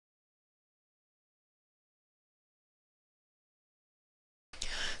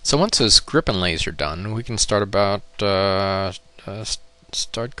So once this grip inlays are done, we can start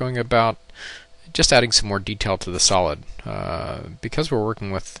going about just adding some more detail to the solid. Because we're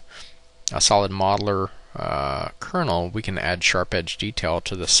working with a solid modeler kernel, we can add sharp edge detail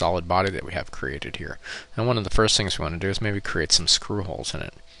to the solid body that we have created here. And one of the first things we want to do is maybe create some screw holes in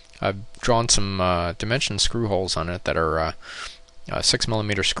it. I've drawn some dimension screw holes on it that are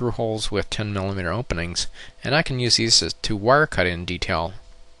 6mm screw holes with 10mm openings, and I can use these to wire cut in detail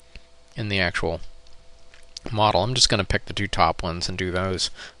in the actual model. I'm just going to pick the two top ones and do those,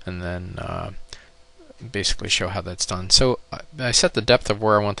 and then basically show how that's done. So I set the depth of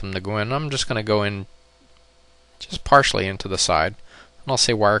where I want them to go in. I'm just going to go in just partially into the side, and I'll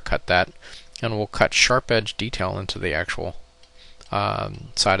say wire cut that, and we'll cut sharp edge detail into the actual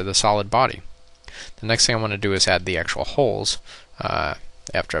side of the solid body. The next thing I want to do is add the actual holes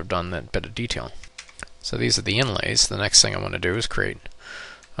after I've done that bit of detail. So these are the inlays. The next thing I want to do is create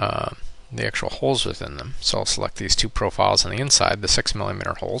the actual holes within them. So I'll select these two profiles on the inside, the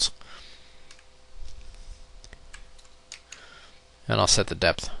 6mm holes, and I'll set the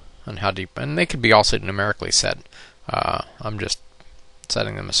depth and how deep, and they could be also numerically set. I'm just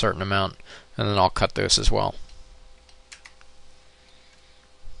setting them a certain amount, and then I'll cut those as well.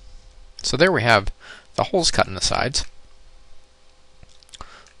 So there we have the holes cut in the sides,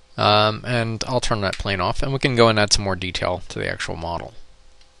 and I'll turn that plane off, and we can go and add some more detail to the actual model.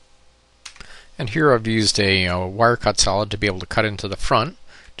 And here I've used a wire cut solid to be able to cut into the front.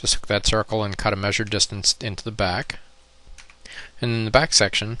 Just hook that circle and cut a measured distance into the back. And in the back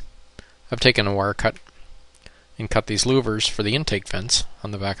section, I've taken a wire cut and cut these louvers for the intake vents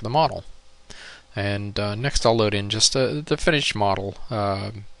on the back of the model. And next I'll load in just the finished model,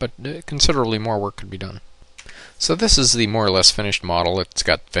 but considerably more work could be done. So this is the more or less finished model. It's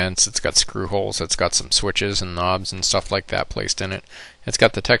got vents, it's got screw holes, it's got some switches and knobs and stuff like that placed in it. It's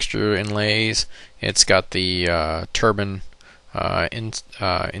got the texture inlays, it's got the turbine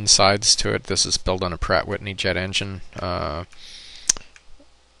insides to it. This is built on a Pratt Whitney jet engine.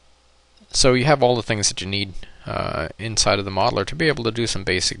 So you have all the things that you need inside of the modeler to be able to do some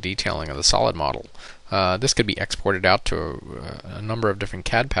basic detailing of the solid model. This could be exported out to a number of different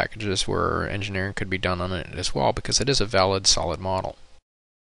CAD packages where engineering could be done on it as well, because it is a valid solid model.